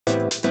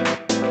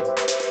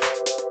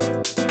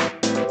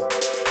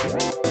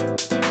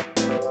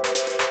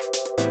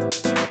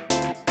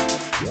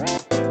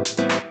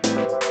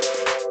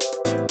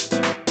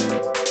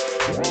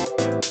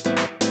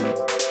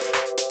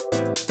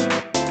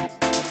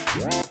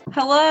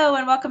Hello,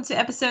 and welcome to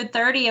episode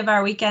 30 of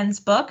our Weekends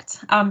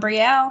Booked. I'm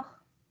Brielle.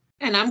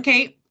 And I'm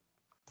Kate.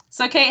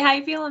 So, Kate, how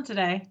you feeling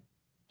today?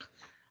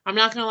 I'm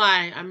not going to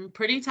lie. I'm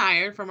pretty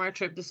tired from our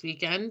trip this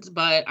weekend,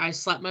 but I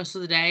slept most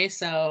of the day,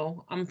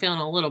 so I'm feeling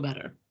a little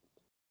better.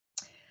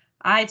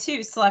 I,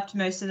 too, slept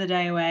most of the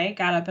day away.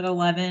 Got up at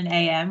 11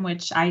 a.m.,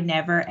 which I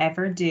never,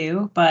 ever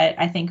do, but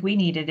I think we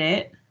needed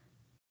it.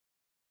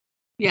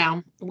 Yeah,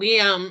 we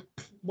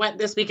went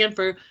this weekend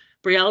for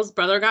Brielle's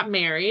brother got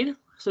married,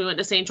 so we went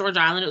to St. George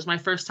Island. It was my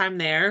first time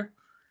there.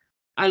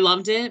 I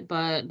loved it,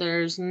 but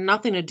there's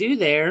nothing to do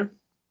there.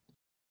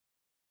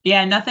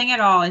 Yeah, nothing at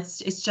all. It's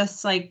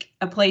just like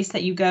a place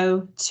that you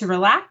go to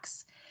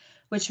relax,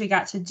 which we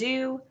got to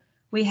do.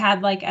 We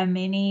had like a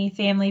mini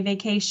family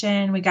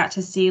vacation. We got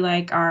to see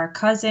like our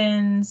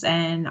cousins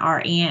and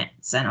our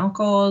aunts and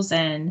uncles,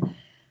 and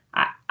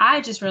I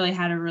just really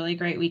had a really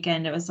great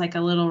weekend. It was like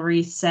a little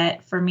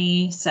reset for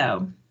me.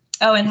 So,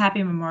 oh, and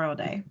happy Memorial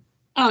Day.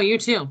 Oh, you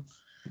too.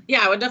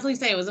 Yeah, I would definitely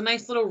say it was a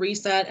nice little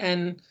reset,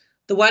 and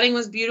the wedding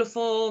was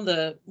beautiful.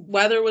 The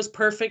weather was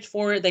perfect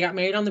for it. They got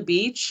married on the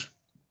beach.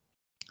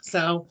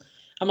 So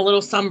I'm a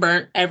little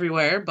sunburnt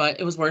everywhere, but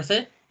it was worth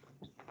it.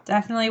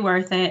 Definitely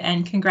worth it.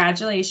 And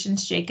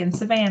congratulations, Jake and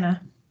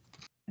Savannah.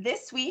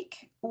 This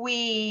week,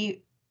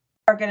 we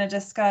are going to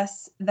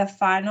discuss The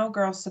Final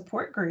Girl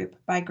Support Group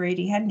by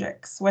Grady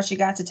Hendrix. What you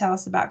got to tell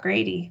us about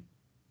Grady?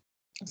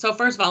 So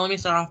first of all, let me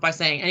start off by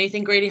saying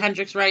anything Grady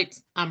Hendrix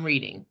writes, I'm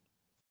reading.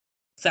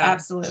 So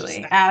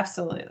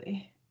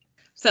Absolutely.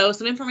 So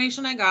some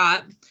information I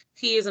got.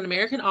 He is an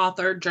American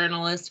author,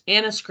 journalist,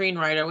 and a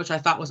screenwriter, which I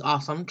thought was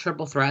awesome.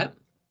 Triple threat.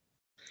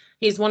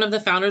 He's one of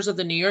the founders of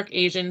the New York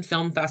Asian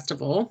Film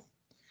Festival.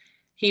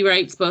 He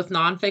writes both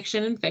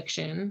nonfiction and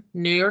fiction.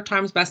 New York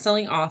Times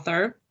bestselling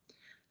author.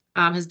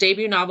 His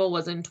debut novel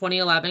was in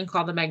 2011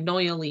 called The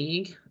Magnolia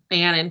League.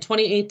 And in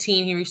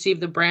 2018, he received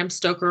the Bram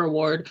Stoker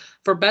Award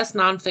for Best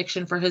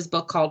Nonfiction for his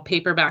book called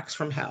Paperbacks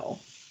from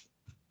Hell.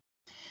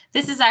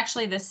 This is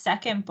actually the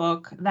second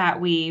book that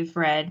we've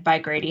read by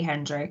Grady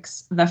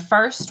Hendrix. The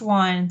first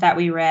one that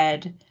we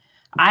read,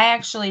 I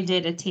actually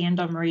did a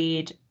tandem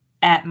read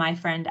at my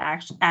friend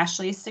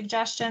Ashley's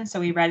suggestion. So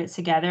we read it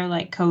together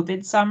like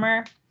COVID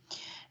summer.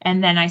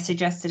 And then I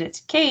suggested it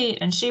to Kate,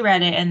 and she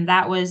read it, and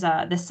that was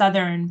the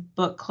Southern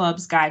Book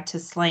Club's Guide to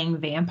Slaying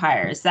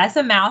Vampires. That's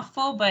a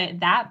mouthful, but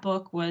that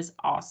book was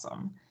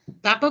awesome.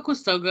 That book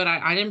was so good.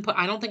 I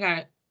don't think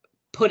I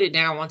put it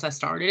down once I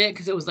started it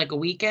because it was like a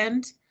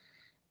weekend.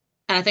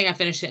 And I think I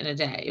finished it in a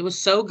day. It was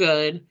so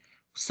good,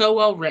 so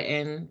well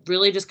written,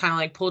 really just kind of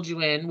like pulled you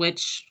in,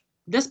 which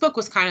this book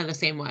was kind of the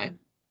same way.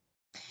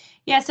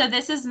 Yeah, so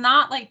this is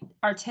not like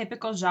our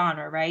typical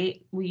genre,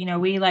 right? We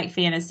like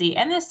fantasy,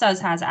 and this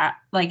has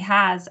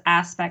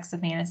aspects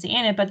of fantasy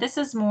in it, but this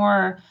is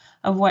more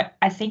of what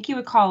I think you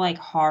would call like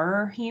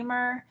horror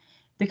humor,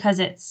 because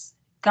it's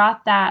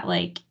got that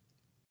like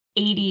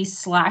 80s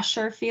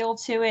slasher feel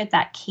to it,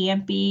 that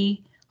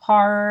campy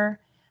horror,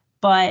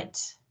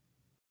 but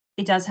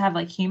it does have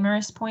like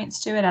humorous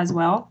points to it as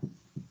well.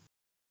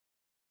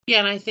 Yeah,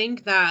 and I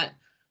think that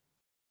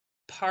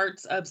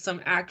parts of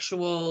some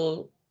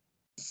actual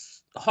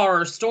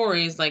horror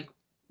stories like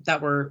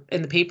that were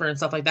in the paper and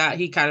stuff like that,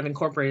 he kind of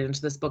incorporated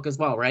into this book as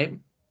well, right?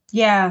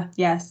 Yeah,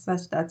 yes,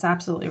 that's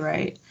absolutely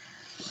right.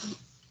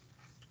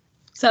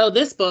 So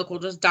this book, we'll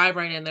just dive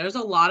right in. There's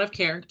a lot of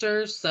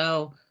characters,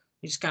 so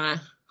you just kind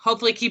of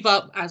hopefully keep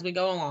up as we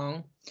go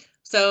along.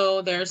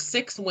 So there's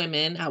 6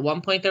 women. At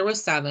one point there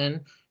was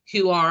 7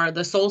 who are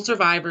the sole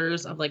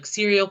survivors of like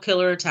serial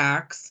killer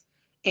attacks,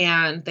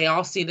 and they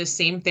all see the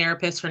same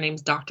therapist. Her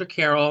name's Dr.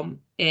 Carol,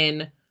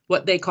 in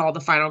what they call the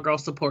Final Girl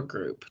Support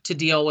Group, to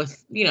deal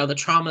with, the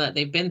trauma that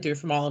they've been through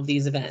from all of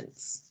these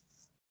events.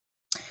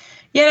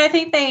 Yeah, I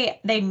think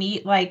they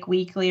meet like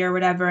weekly or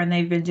whatever, and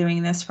they've been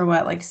doing this for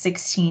what, like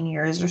 16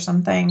 years or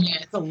something.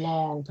 Yeah, it's a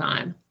long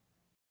time.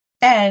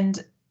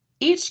 And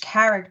each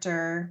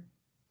character,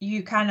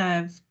 you kind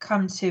of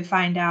come to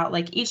find out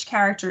like each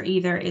character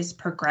either is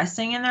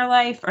progressing in their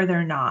life or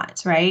they're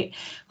not, right?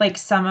 Like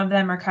some of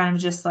them are kind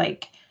of just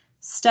like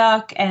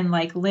stuck and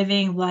like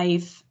living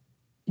life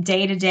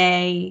day to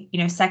day,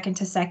 second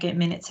to second,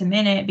 minute to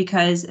minute,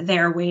 because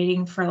they're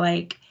waiting for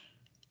like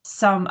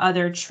some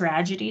other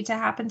tragedy to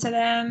happen to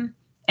them.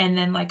 And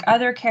then like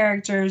other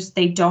characters,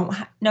 they don't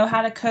know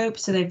how to cope,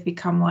 so they've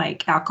become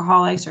like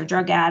alcoholics or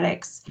drug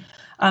addicts.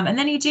 And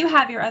then you do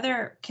have your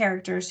other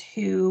characters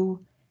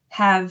who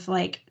have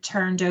like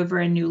turned over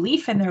a new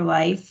leaf in their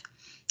life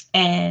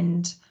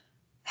and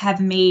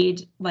have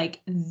made like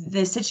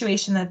the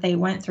situation that they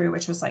went through,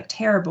 which was like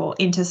terrible,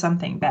 into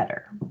something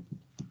better.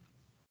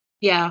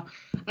 Yeah,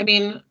 I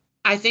mean,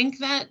 I think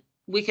that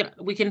we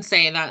can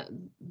say that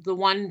the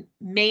one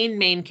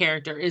main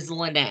character is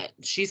Lynette.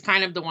 She's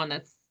kind of the one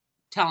that's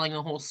telling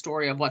the whole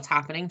story of what's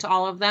happening to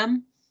all of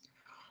them.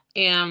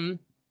 And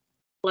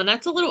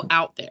Lynette's a little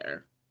out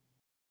there.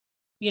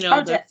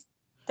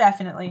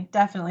 Definitely.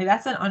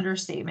 That's an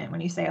understatement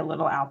when you say a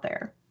little out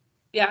there.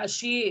 Yeah,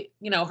 she,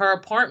 her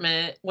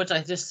apartment, which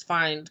I just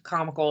find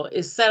comical,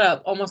 is set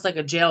up almost like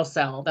a jail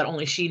cell that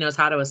only she knows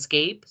how to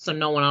escape, so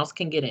no one else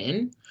can get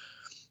in.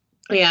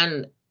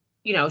 And,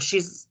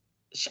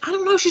 I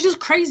don't know, she's just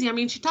crazy. I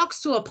mean, she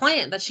talks to a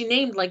plant that she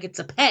named like it's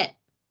a pet.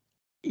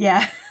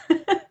 Yeah.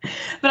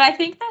 But I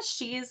think that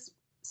she is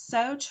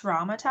so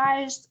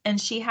traumatized and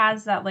she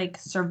has that like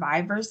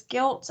survivor's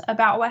guilt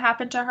about what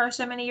happened to her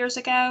so many years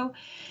ago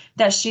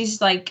that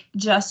she's like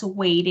just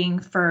waiting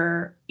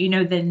for,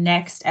 the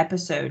next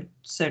episode,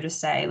 so to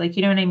say. Like,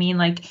 you know what I mean?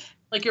 Like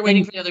you're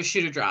waiting for the other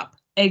shoe to drop.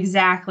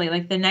 Exactly.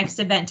 Like the next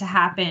event to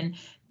happen,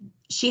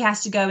 she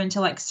has to go into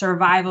like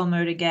survival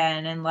mode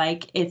again and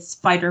like it's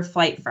fight or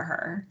flight for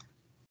her.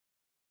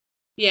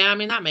 Yeah, I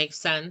mean, that makes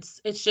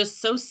sense. It's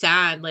just so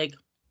sad. Like,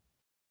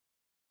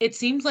 it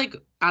seems like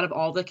out of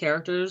all the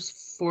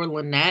characters for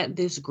Lynette,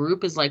 this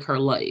group is like her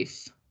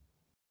life.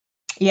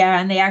 Yeah,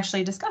 and they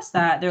actually discuss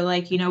that. They're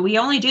like, we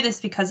only do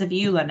this because of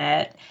you,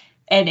 Lynette.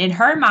 And in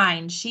her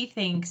mind, she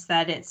thinks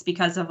that it's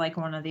because of like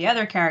one of the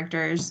other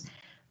characters,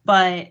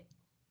 but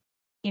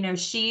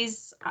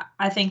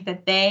I think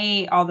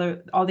that all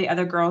the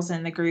other girls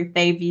in the group,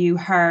 they view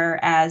her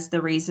as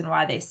the reason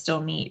why they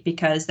still meet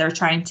because they're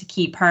trying to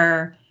keep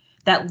her,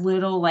 that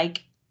little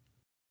like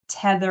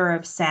tether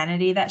of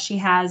sanity that she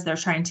has, they're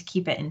trying to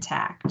keep it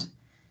intact.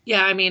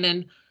 Yeah, I mean,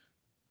 and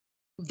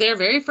their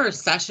very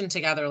first session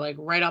together, like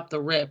right up the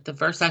rip, the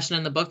first session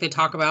in the book they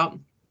talk about,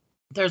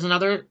 there's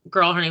another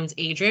girl, her name's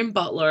Adrienne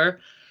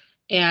Butler,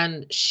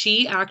 and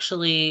she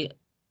actually,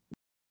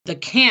 the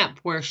camp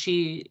where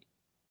she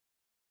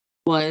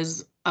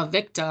was a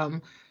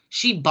victim,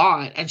 she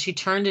bought and she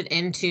turned it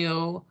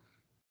into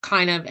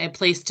kind of a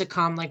place to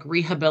come like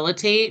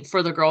rehabilitate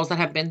for the girls that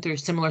have been through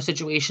similar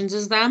situations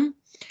as them.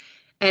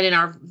 And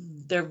in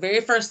their very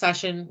first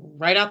session,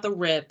 right out the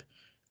rip,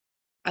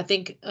 I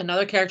think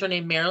another character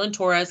named Marilyn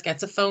Torres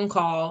gets a phone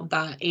call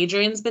that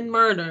Adrienne's been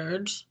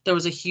murdered. There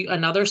was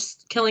another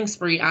killing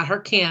spree at her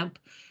camp,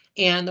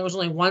 and there was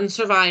only one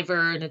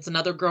survivor, and it's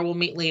another girl we'll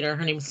meet later.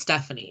 Her name is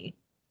Stephanie.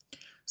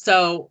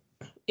 So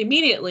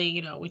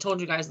immediately, we told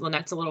you guys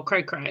Lynette's a little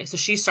cray-cray, so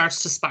she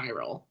starts to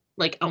spiral,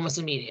 like almost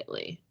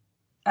immediately.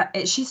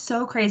 She's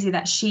so crazy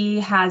that she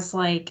has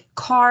like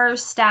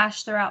cars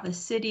stashed throughout the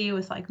city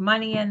with like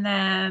money in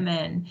them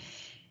and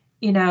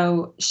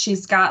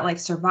she's got like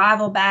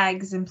survival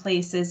bags in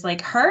places.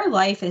 Like her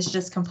life is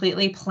just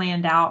completely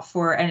planned out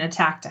for an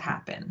attack to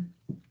happen.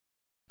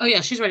 Oh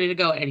yeah, she's ready to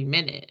go any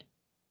minute.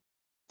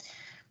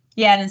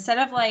 Yeah, and instead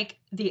of like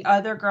the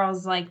other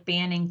girls like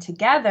banding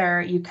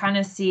together, you kind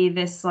of see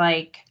this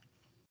like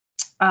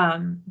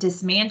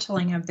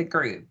dismantling of the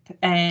group.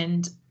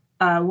 And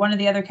one of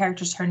the other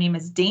characters, her name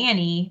is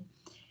Danny.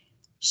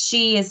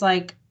 She is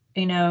like,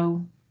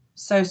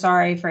 so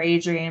sorry for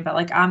Adrienne, but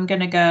like I'm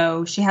gonna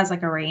go. She has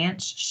like a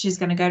ranch. She's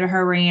gonna go to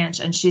her ranch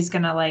and she's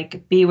gonna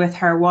like be with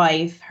her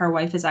wife. Her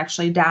wife is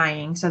actually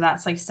dying, so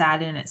that's like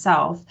sad in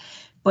itself.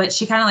 But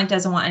she kind of like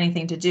doesn't want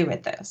anything to do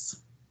with this.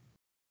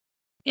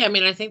 Yeah, I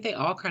mean, I think they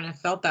all kind of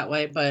felt that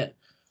way, but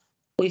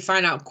we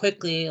find out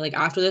quickly, like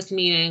after this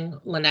meeting,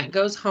 Lynette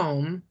goes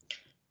home,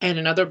 and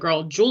another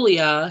girl,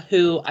 Julia,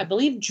 who I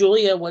believe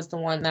Julia was the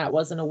one that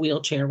was in a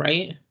wheelchair,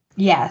 right?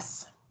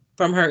 Yes.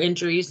 From her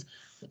injuries,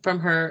 from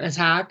her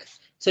attack.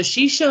 So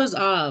she shows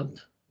up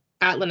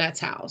at Lynette's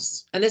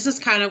house. And this is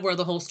kind of where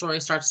the whole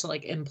story starts to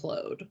like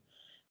implode.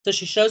 So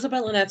she shows up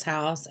at Lynette's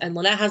house, and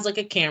Lynette has like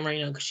a camera,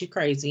 because she's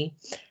crazy,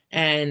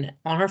 and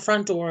on her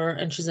front door,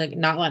 and she's like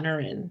not letting her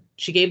in.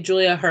 She gave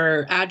Julia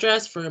her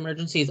address for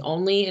emergencies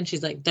only, and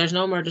she's like, there's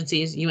no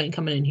emergencies, you ain't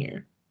coming in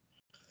here.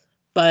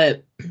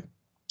 But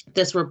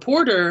this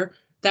reporter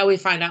that we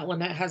find out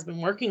Lynette has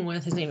been working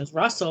with, his name is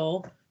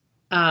Russell,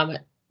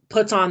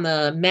 puts on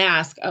the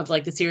mask of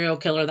like the serial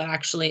killer that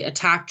actually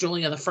attacked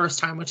Julia the first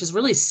time, which is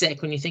really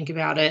sick when you think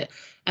about it,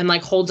 and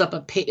like holds up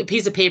a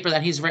piece of paper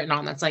that he's written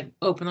on that's like,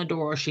 open the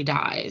door or she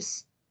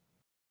dies.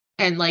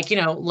 And like,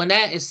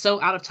 Lynette is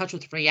so out of touch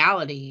with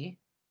reality.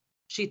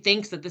 She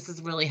thinks that this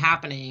is really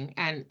happening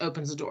and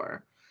opens the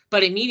door.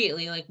 But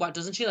immediately, like, what,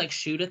 doesn't she like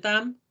shoot at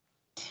them?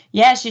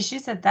 Yeah, she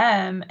shoots at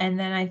them, and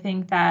then I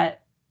think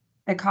that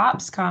the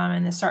cops come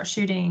and they start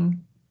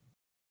shooting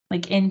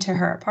like into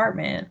her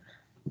apartment.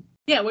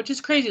 Yeah, which is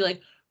crazy.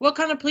 Like, what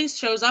kind of police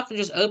shows up and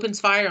just opens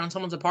fire on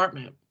someone's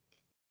apartment?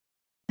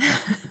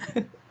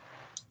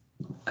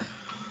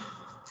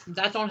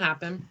 That don't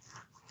happen.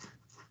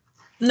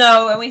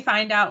 No, and we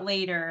find out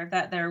later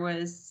that there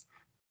was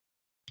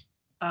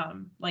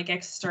like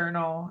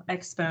external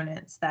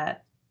exponents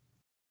that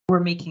were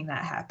making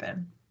that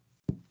happen.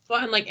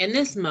 Well, and like in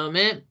this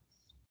moment,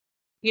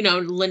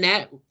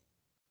 Lynette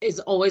is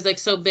always like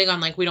so big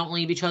on like we don't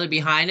leave each other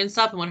behind and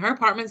stuff. And when her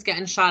apartment's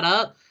getting shot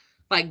up,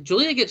 like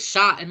Julia gets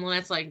shot and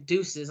Lynette's like,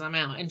 deuces, I'm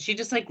out. And she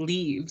just like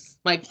leaves.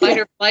 Like fight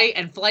or flight,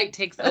 and flight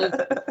takes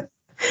over.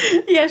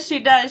 Yes, she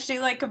does. She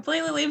like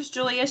completely leaves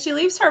Julia. She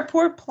leaves her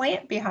poor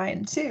plant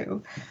behind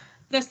too.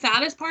 The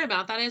saddest part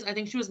about that is I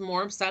think she was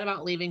more upset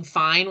about leaving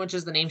Fine, which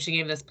is the name she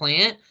gave this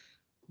plant,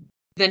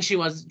 than she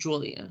was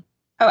Julia.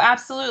 Oh,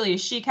 absolutely.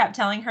 She kept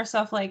telling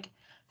herself like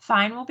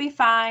Fine will be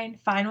fine.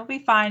 Fine will be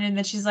fine. And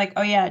then she's like,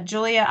 oh yeah,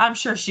 Julia, I'm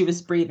sure she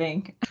was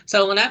breathing.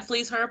 So Lynette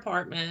flees her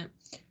apartment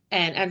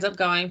and ends up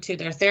going to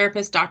their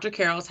therapist, Dr.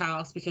 Carroll's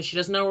house, because she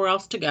doesn't know where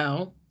else to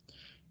go.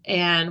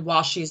 And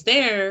while she's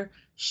there,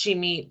 she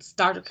meets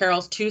Dr.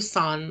 Carroll's two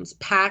sons,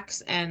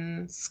 Pax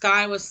and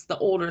Sky was the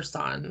older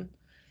son.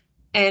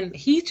 And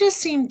he just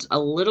seemed a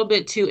little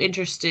bit too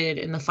interested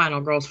in the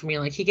final girls for me.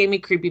 Like he gave me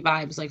creepy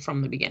vibes like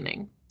from the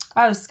beginning.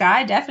 Oh,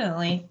 Sky,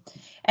 definitely.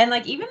 And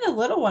like even the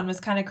little one was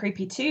kind of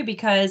creepy too,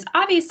 because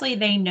obviously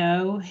they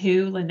know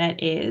who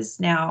Lynette is.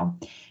 Now,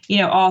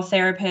 all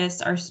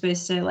therapists are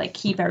supposed to like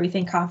keep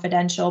everything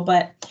confidential,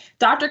 but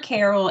Dr.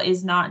 Carroll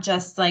is not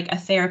just like a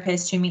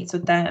therapist who meets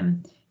with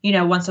them,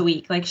 once a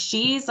week. Like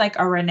she's like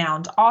a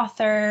renowned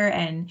author,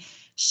 and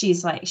she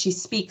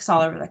speaks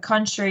all over the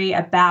country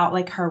about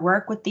like her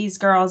work with these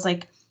girls.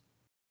 Like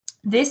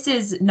this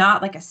is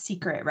not like a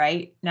secret,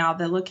 right? Now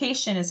the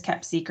location is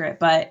kept secret,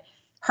 but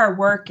her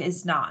work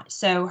is not.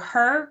 So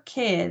her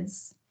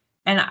kids,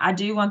 and I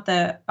do want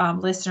the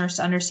listeners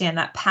to understand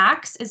that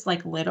Pax is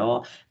like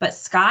little, but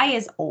Sky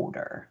is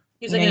older.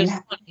 He's like in his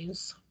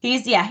 20s.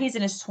 He's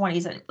in his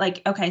 20s. And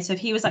like, okay, so if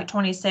he was like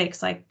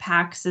 26, like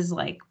Pax is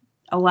like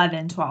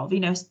 11, 12,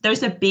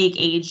 there's a big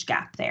age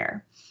gap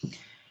there.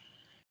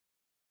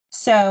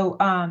 So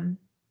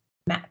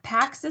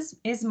Pax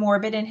is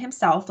morbid in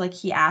himself. Like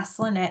he asked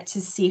Lynette to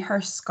see her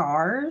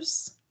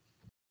scars.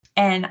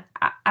 And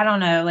I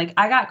don't know, like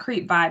I got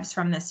creep vibes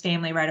from this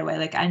family right away.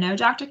 Like I know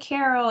Dr.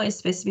 Carroll is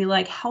supposed to be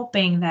like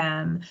helping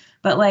them,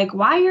 but like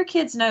why your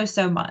kids know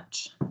so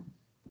much?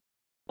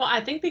 Well, I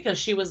think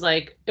because it was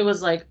like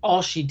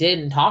all she did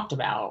and talked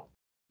about.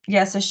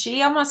 Yeah, so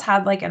she almost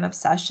had like an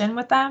obsession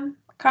with them,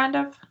 kind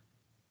of,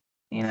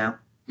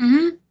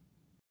 Mm-hmm.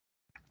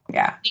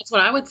 Yeah. That's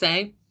what I would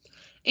say.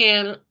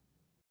 And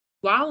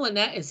while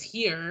Lynette is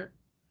here,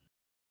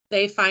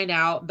 they find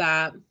out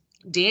that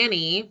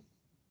Danny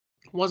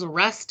was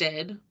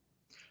arrested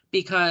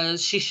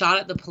because she shot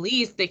at the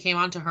police. They came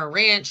onto her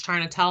ranch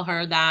trying to tell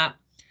her that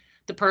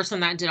the person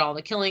that did all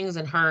the killings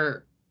and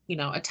her,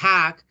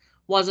 attack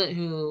wasn't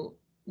who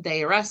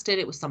they arrested.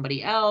 It was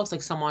somebody else,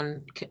 like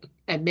someone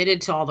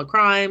admitted to all the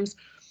crimes.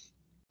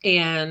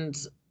 And,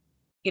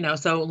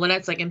 so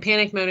Lynette's like in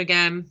panic mode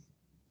again.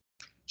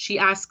 She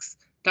asks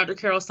Dr.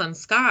 Carroll's son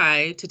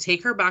Sky to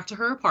take her back to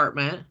her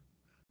apartment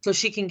so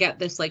she can get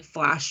this like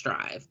flash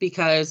drive,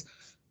 because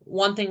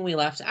one thing we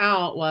left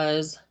out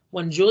was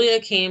when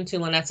Julia came to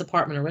Lynette's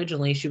apartment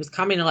originally, she was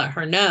coming to let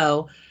her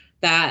know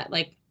that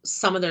like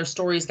some of their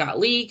stories got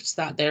leaked,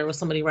 that there was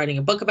somebody writing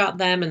a book about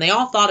them, and they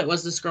all thought it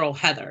was this girl,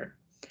 Heather.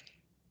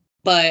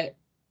 But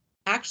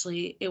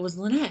actually, it was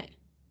Lynette.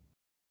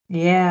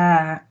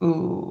 Yeah.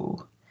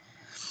 Ooh.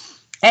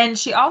 And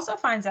she also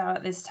finds out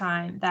at this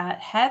time that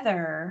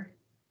Heather,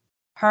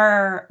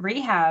 her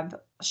rehab,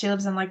 she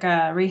lives in like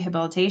a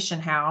rehabilitation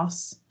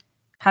house,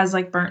 has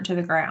like burnt to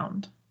the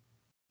ground.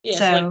 Yeah,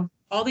 so like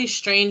all these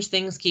strange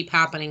things keep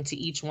happening to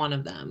each one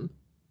of them.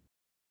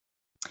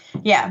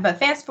 Yeah, but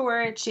fast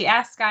forward, she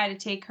asks Sky to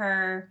take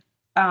her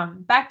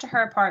back to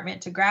her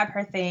apartment to grab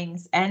her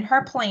things and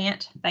her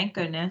plant, thank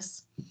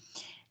goodness.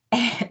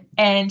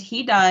 And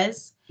he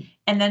does.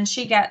 And then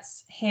she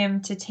gets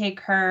him to take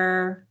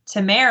her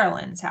to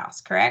Marilyn's house,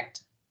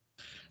 correct?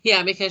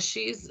 Yeah, because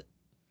she's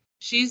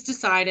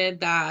decided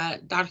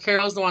that Dr.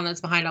 Carroll's the one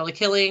that's behind all the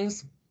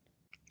killings.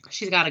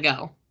 She's got to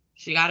go.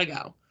 She got to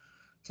go.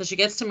 So she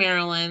gets to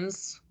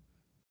Marilyn's.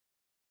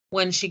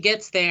 When she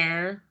gets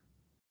there,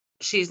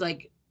 she's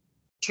like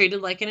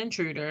treated like an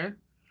intruder.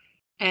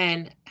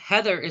 And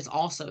Heather is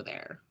also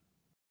there.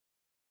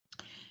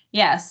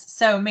 Yes.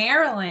 So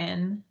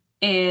Marilyn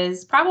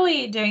is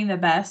probably doing the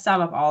best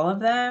out of all of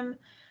them.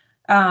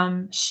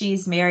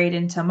 She's married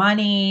into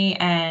money,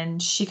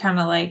 and she kind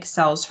of like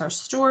sells her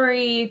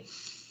story.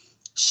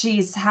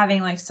 She's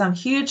having like some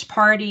huge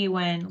party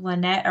when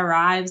Lynette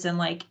arrives, and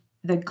like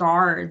the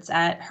guards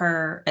at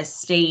her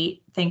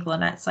estate think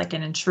Lynette's like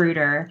an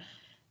intruder.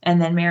 And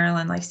then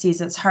Marilyn like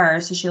sees it's her,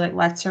 so she like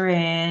lets her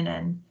in,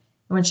 and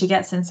when she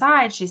gets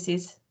inside, she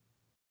sees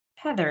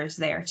Heather's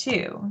there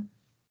too.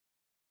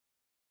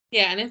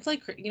 Yeah, and it's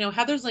like,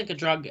 Heather's like a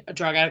drug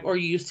addict, or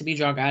used to be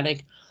drug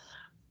addict.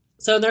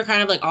 So they're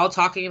kind of like all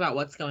talking about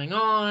what's going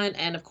on.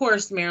 And of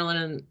course, Marilyn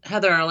and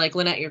Heather are like,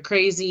 Lynette, you're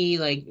crazy,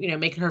 like,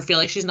 making her feel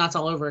like she's nuts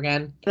all over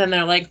again. And then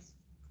they're like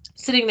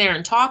sitting there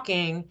and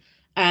talking,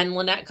 and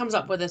Lynette comes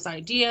up with this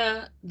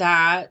idea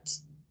that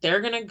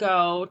they're going to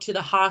go to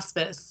the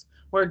hospice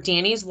where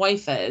Danny's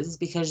wife is,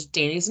 because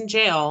Danny's in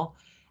jail,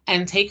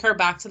 and take her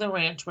back to the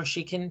ranch where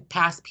she can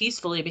pass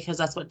peacefully, because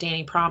that's what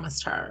Danny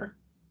promised her.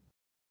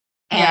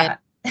 Yeah.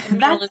 And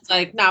Marilyn's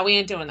like, no, we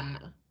ain't doing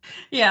that.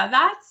 Yeah,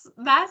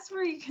 that's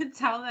where you can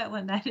tell that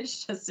Lynette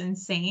is just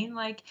insane.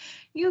 Like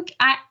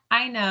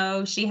I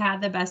know she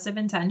had the best of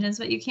intentions,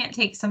 but you can't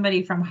take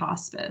somebody from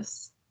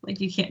hospice. Like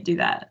you can't do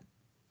that.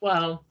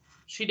 Well,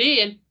 she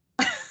did.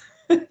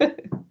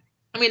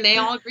 I mean, they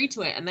all agree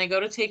to it, and they go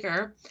to take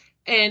her,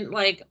 and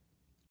like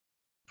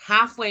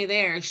halfway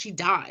there, she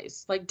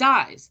dies.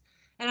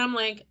 And I'm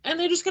like, and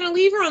they're just gonna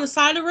leave her on the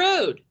side of the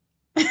road.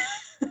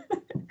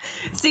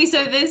 See,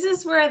 so this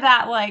is where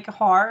that like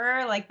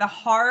horror, like the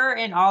horror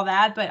and all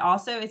that, but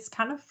also it's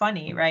kind of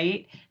funny,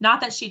 right?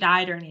 Not that she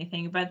died or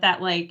anything, but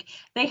that like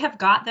they have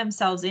got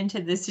themselves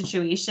into this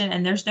situation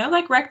and there's no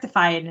like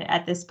rectifying it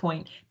at this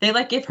point. They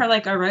like give her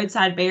like a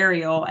roadside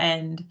burial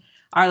and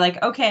are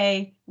like,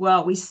 okay,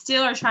 well, we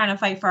still are trying to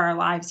fight for our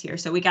lives here,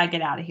 so we gotta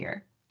get out of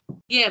here.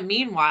 Yeah,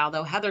 meanwhile,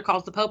 though, Heather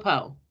calls the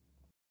Popo.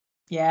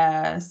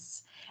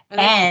 Yes. And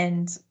then,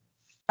 And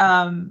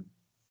um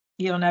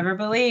you'll never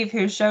believe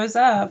who shows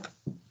up.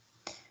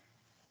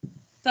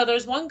 so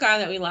there's one guy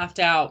that we left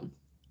out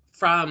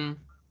from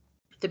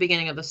the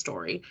beginning of the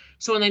story.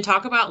 So when they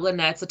talk about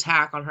Lynette's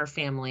attack on her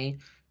family,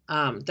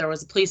 there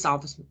was a police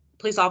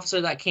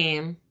officer that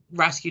came,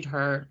 rescued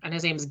her, and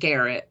his name is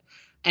Garrett.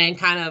 And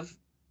kind of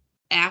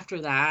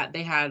after that,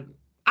 they had,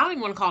 I don't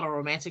even want to call it a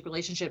romantic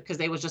relationship because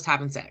they was just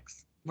having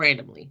sex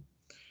randomly.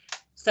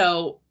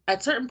 So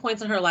at certain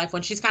points in her life,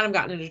 when she's kind of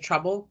gotten into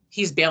trouble,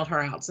 he's bailed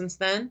her out since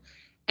then.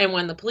 And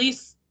when the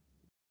police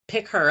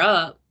pick her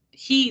up,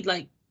 he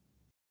like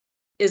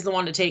is the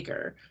one to take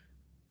her.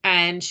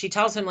 And she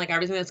tells him like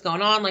everything that's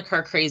going on, like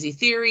her crazy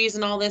theories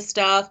and all this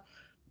stuff.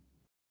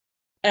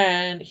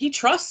 And he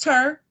trusts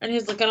her and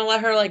he's like gonna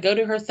let her like go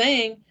do her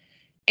thing.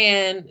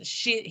 And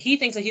he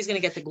thinks that he's gonna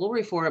get the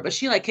glory for it, but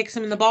she like kicks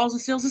him in the balls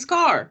and steals his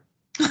car.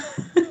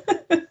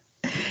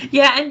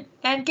 Yeah,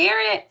 and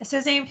Garrett,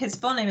 so his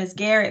full name is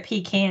Garrett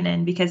P.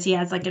 Cannon because he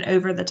has like an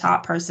over the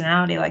top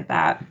personality like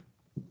that.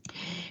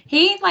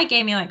 He like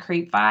gave me like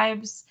creep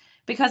vibes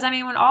because I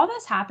mean when all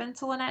this happened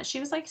to Lynette, she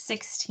was like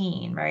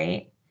 16,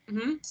 right?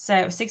 Mm-hmm.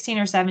 So 16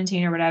 or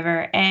 17 or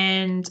whatever.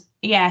 And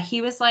yeah,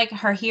 he was like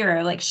her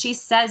hero. Like she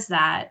says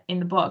that in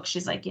the book.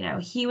 She's like, you know,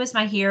 he was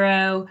my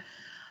hero.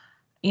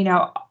 You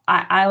know,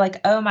 I like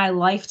owe my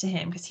life to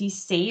him because he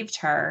saved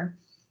her.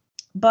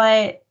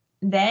 But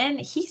then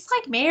he's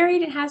like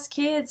married and has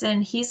kids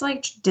and he's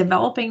like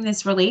developing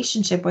this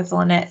relationship with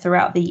Lynette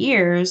throughout the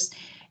years.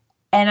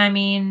 And I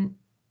mean,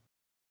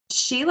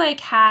 she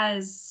like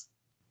has,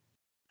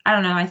 I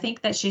don't know, I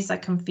think that she's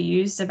like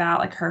confused about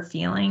like her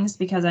feelings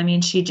because I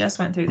mean, she just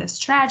went through this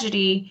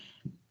tragedy,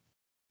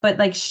 but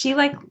like she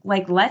like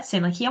lets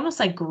him, like he almost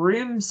like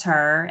grooms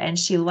her and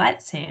she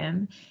lets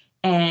him.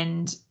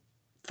 And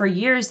for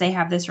years they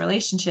have this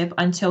relationship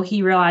until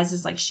he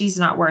realizes like she's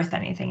not worth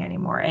anything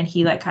anymore and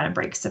he like kind of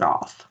breaks it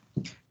off.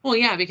 Well,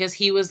 yeah, because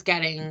he was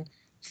getting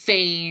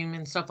fame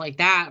and stuff like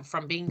that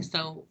from being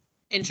so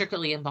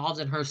intricately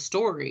involved in her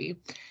story.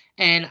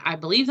 And I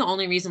believe the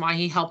only reason why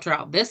he helped her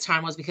out this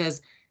time was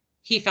because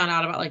he found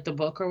out about like the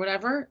book or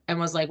whatever and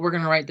was like, we're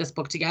going to write this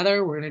book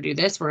together. We're going to do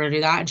this. We're going to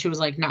do that. And she was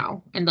like,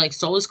 no. And like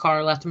stole his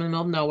car, left him in the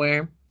middle of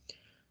nowhere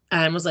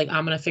and was like,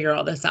 I'm going to figure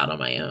all this out on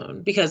my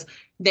own because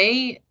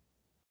they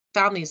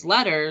found these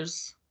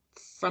letters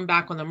from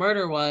back when the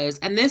murder was.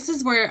 And this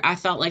is where I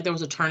felt like there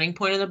was a turning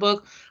point in the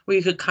book where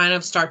you could kind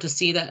of start to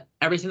see that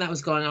everything that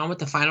was going on with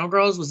the final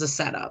girls was a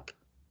setup.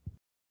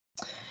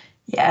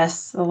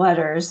 Yes, the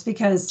letters,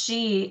 because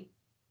she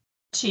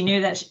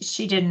knew that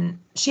she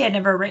had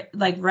never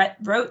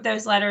wrote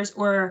those letters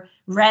or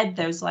read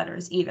those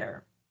letters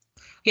either.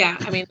 Yeah,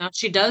 I mean,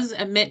 she does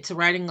admit to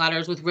writing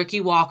letters with Ricky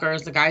Walker,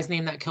 is the guy's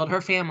name that killed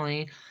her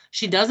family.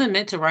 She does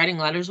admit to writing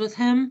letters with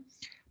him,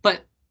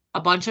 but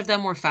a bunch of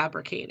them were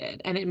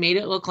fabricated, and it made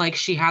it look like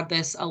she had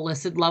this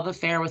illicit love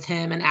affair with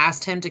him and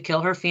asked him to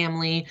kill her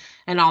family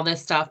and all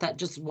this stuff that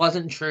just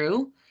wasn't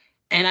true.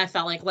 And I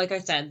felt like I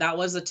said, that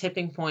was a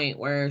tipping point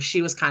where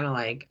she was kind of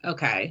like,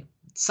 okay,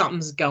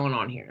 something's going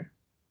on here.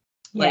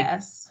 Like,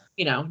 Yes.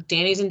 you know,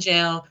 Danny's in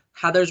jail,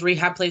 Heather's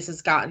rehab place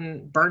has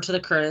gotten burnt to the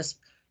crisp,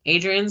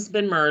 Adrian's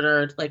been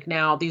murdered. Like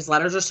now these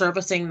letters are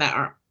surfacing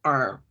that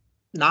are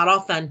not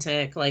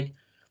authentic, like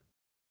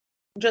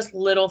just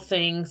little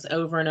things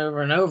over and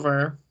over and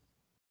over.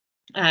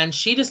 And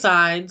she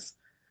decides,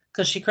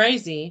 because she's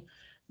crazy,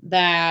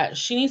 that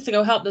she needs to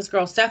go help this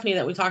girl, Stephanie,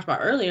 that we talked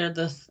about earlier,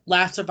 the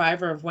last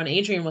survivor of when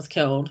Adrian was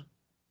killed,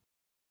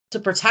 to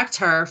protect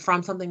her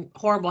from something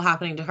horrible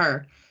happening to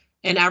her.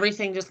 And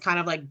everything just kind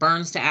of like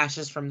burns to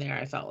ashes from there,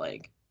 I felt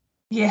like.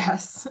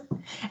 Yes.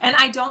 And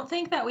I don't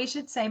think that we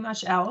should say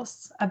much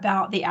else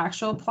about the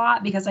actual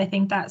plot because I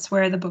think that's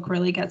where the book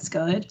really gets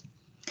good.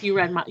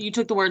 You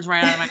took the words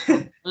right out of my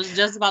mouth. I was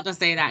just about to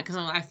say that because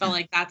I felt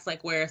like that's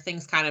like where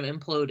things kind of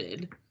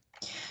imploded.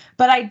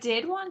 But I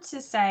did want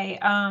to say,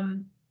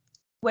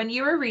 when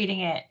you were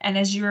reading it and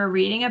as you were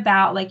reading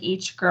about like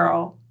each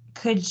girl,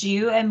 could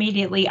you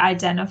immediately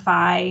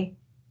identify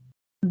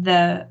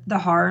the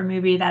horror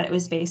movie that it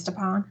was based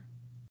upon?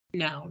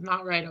 No,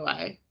 not right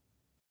away.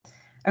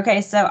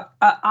 Okay, so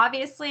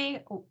obviously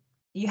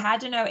you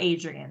had to know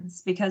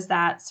Adrian's because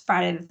that's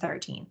Friday the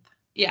 13th.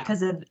 Yeah.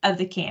 Because of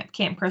the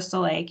Camp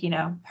Crystal Lake, you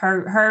know,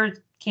 her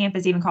camp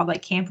is even called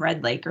like Camp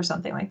Red Lake or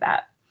something like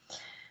that.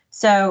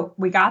 So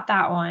we got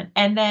that one.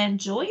 And then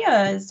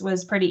Julia's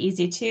was pretty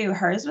easy too.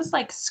 Hers was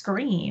like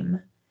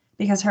Scream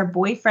because her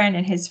boyfriend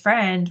and his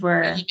friend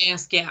were.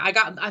 Mask, yeah. I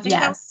think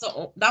yes.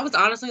 that was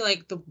honestly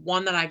like the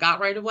one that I got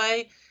right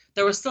away.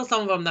 There were still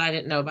some of them that I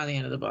didn't know by the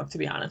end of the book, to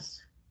be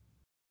honest.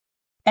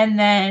 And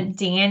then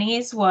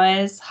Danny's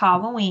was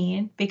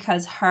Halloween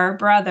because her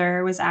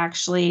brother was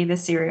actually the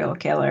serial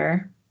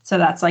killer. So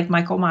that's like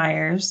Michael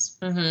Myers.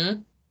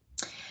 Mm-hmm.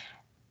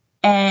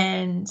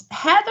 And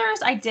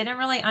Heather's, I didn't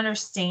really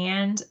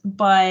understand,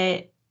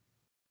 but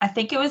I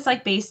think it was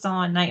like based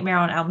on Nightmare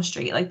on Elm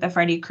Street, like the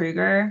Freddy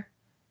Krueger.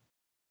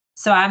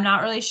 So I'm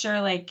not really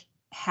sure like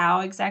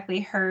how exactly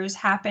hers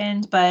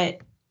happened, but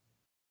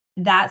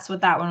that's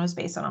what that one was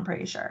based on, I'm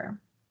pretty sure.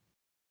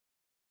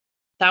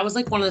 That was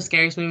like one of the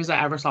scariest movies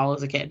I ever saw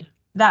as a kid.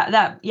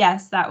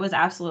 Yes, that was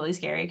absolutely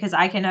scary because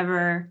I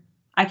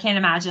can't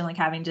imagine like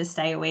having to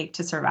stay awake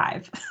to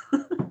survive.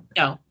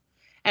 No.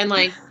 And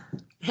like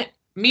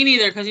me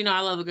neither, because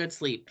I love a good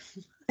sleep.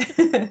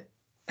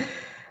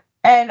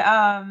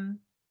 And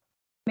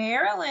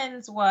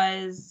Marilyn's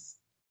was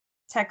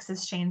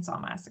Texas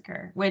Chainsaw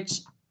Massacre, which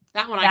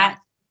That one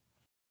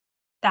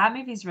that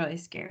movie's really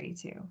scary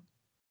too.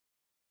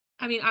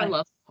 I mean, I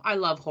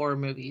love horror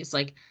movies.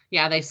 Like,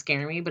 yeah, they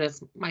scare me, but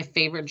it's my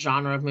favorite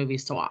genre of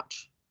movies to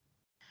watch.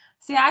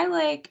 See, I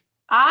like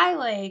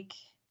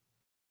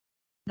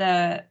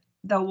the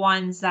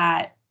ones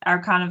that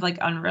are kind of like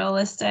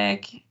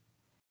unrealistic.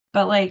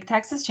 But like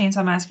Texas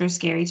Chainsaw Massacre is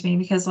scary to me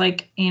because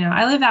like,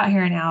 I live out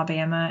here in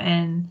Alabama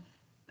and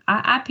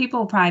I people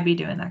will probably be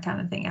doing that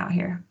kind of thing out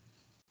here.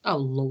 Oh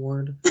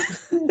Lord.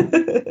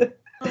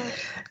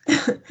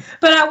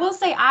 But I will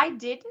say I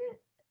didn't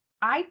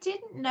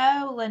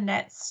know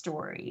Lynette's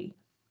story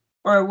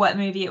or what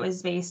movie it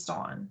was based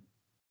on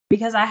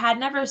because I had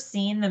never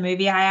seen the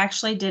movie. I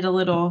actually did a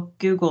little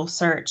Google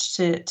search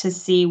to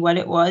see what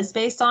it was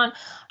based on.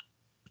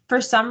 For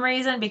some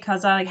reason,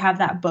 because I like have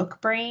that book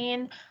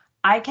brain,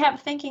 I kept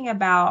thinking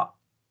about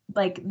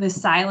like the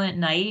Silent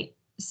Night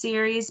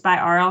series by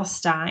R.L.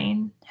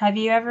 Stine. Have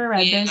you ever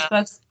read those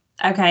books?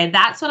 Okay,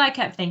 that's what I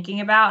kept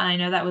thinking about. And I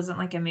know that wasn't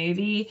like a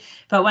movie,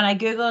 but when I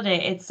Googled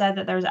it, it said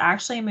that there's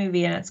actually a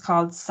movie and it's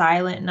called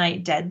Silent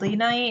Night, Deadly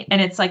Night.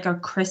 And it's like a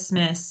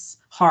Christmas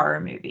horror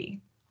movie.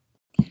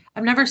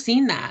 I've never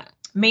seen that.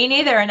 Me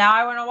neither. And now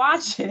I want to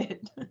watch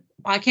it. Well,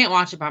 I can't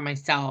watch it by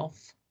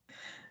myself.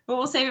 But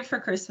we'll save it for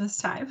Christmas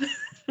time.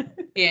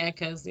 Yeah,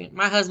 because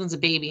my husband's a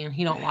baby and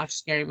he don't watch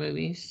scary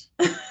movies.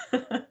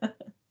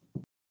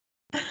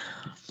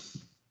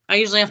 I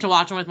usually have to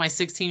watch them with my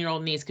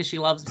 16-year-old niece because she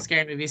loves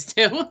scary movies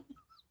too.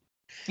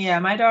 Yeah,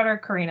 my daughter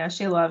Karina,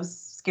 she loves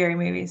scary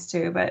movies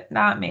too, but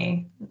not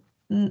me.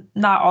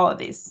 Not all of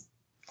these.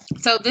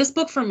 So this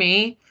book for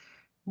me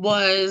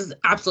was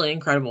absolutely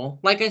incredible.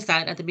 Like I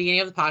said at the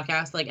beginning of the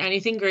podcast, like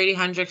anything Grady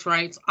Hendrix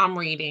writes, I'm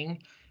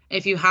reading.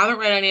 If you haven't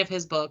read any of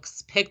his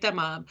books, pick them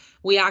up.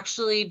 We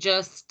actually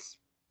just,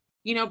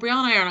 Brielle and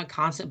I are on a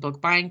constant book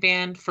buying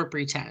ban for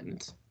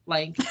Pretend.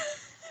 Like,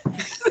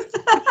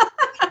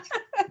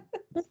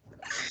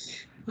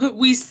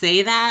 we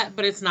say that,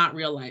 but it's not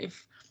real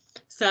life.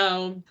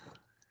 So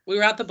we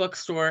were at the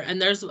bookstore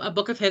and there's a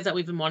book of his that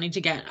we've been wanting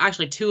to get.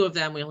 Actually, two of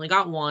them. We only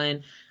got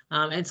one.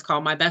 It's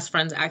called My Best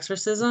Friend's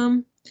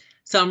Exorcism.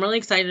 So I'm really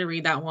excited to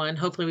read that one.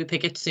 Hopefully we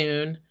pick it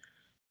soon.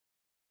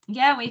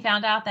 Yeah, we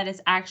found out that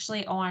it's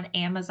actually on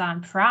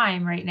Amazon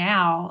Prime right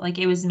now. Like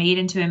it was made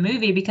into a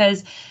movie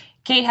because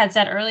Kate had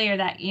said earlier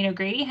that,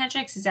 Grady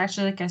Hendrix is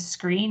actually like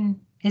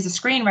he's a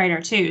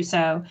screenwriter too.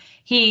 So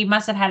he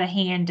must have had a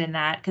hand in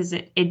that because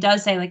it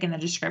does say like in the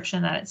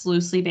description that it's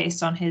loosely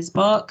based on his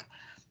book.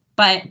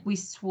 But we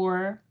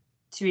swore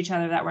to each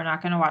other that we're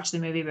not going to watch the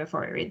movie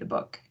before we read the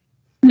book.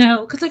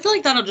 No, because I feel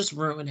like that'll just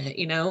ruin it,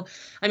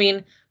 I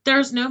mean,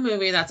 there's no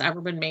movie that's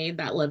ever been made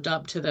that lived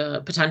up to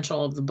the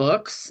potential of the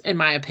books, in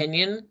my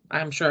opinion.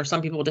 I'm sure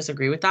some people will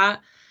disagree with that.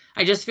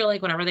 I just feel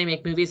like whenever they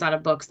make movies out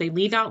of books, they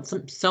leave out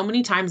so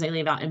many times they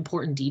leave out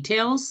important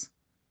details.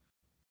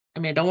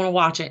 I mean, I don't want to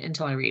watch it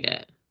until I read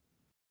it.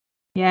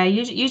 Yeah,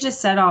 you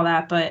just said all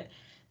that, but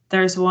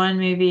there's one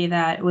movie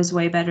that was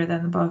way better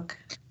than the book.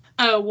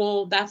 Oh,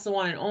 well, that's the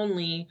one and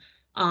only.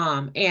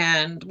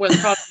 And where the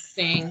product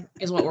thing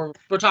is what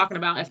we're talking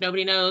about. If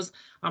nobody knows,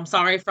 I'm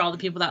sorry for all the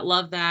people that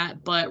love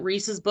that, but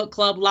Reese's Book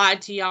Club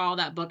lied to y'all.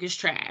 That book is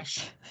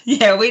trash.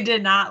 Yeah, we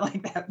did not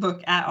like that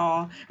book at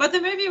all. But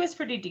the movie was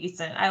pretty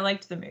decent. I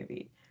liked the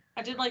movie.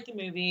 I did like the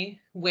movie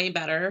way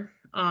better.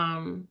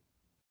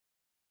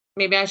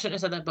 Maybe I shouldn't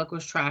have said that book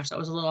was trash. That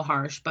was a little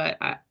harsh, but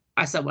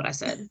I said what I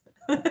said.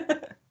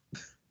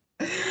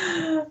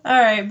 All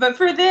right, but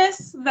for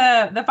this,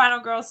 the Final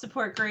Girls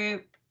support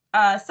group,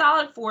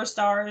 solid 4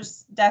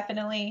 stars,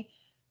 definitely.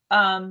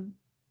 I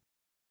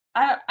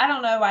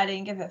don't know why I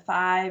didn't give it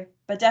 5,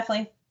 but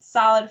definitely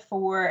solid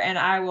 4, and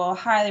I will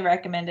highly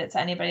recommend it to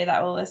anybody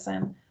that will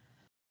listen.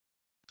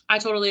 I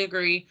totally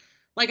agree.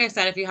 Like I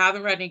said, if you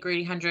haven't read any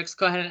Grady Hendrix,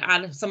 go ahead and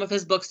add some of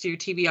his books to your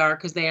TBR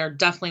because they are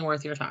definitely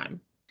worth your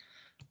time.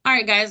 All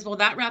right, guys. Well,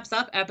 that wraps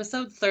up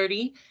episode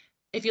 30.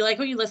 If you like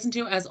what you listen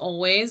to, as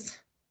always,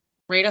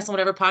 rate us on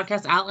whatever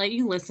podcast outlet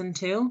you listen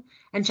to,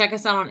 and check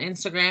us out on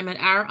Instagram at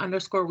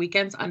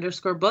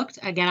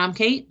our_weekends_booked. Again, I'm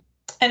Kate.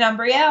 And I'm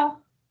Brielle.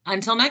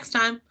 Until next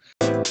time.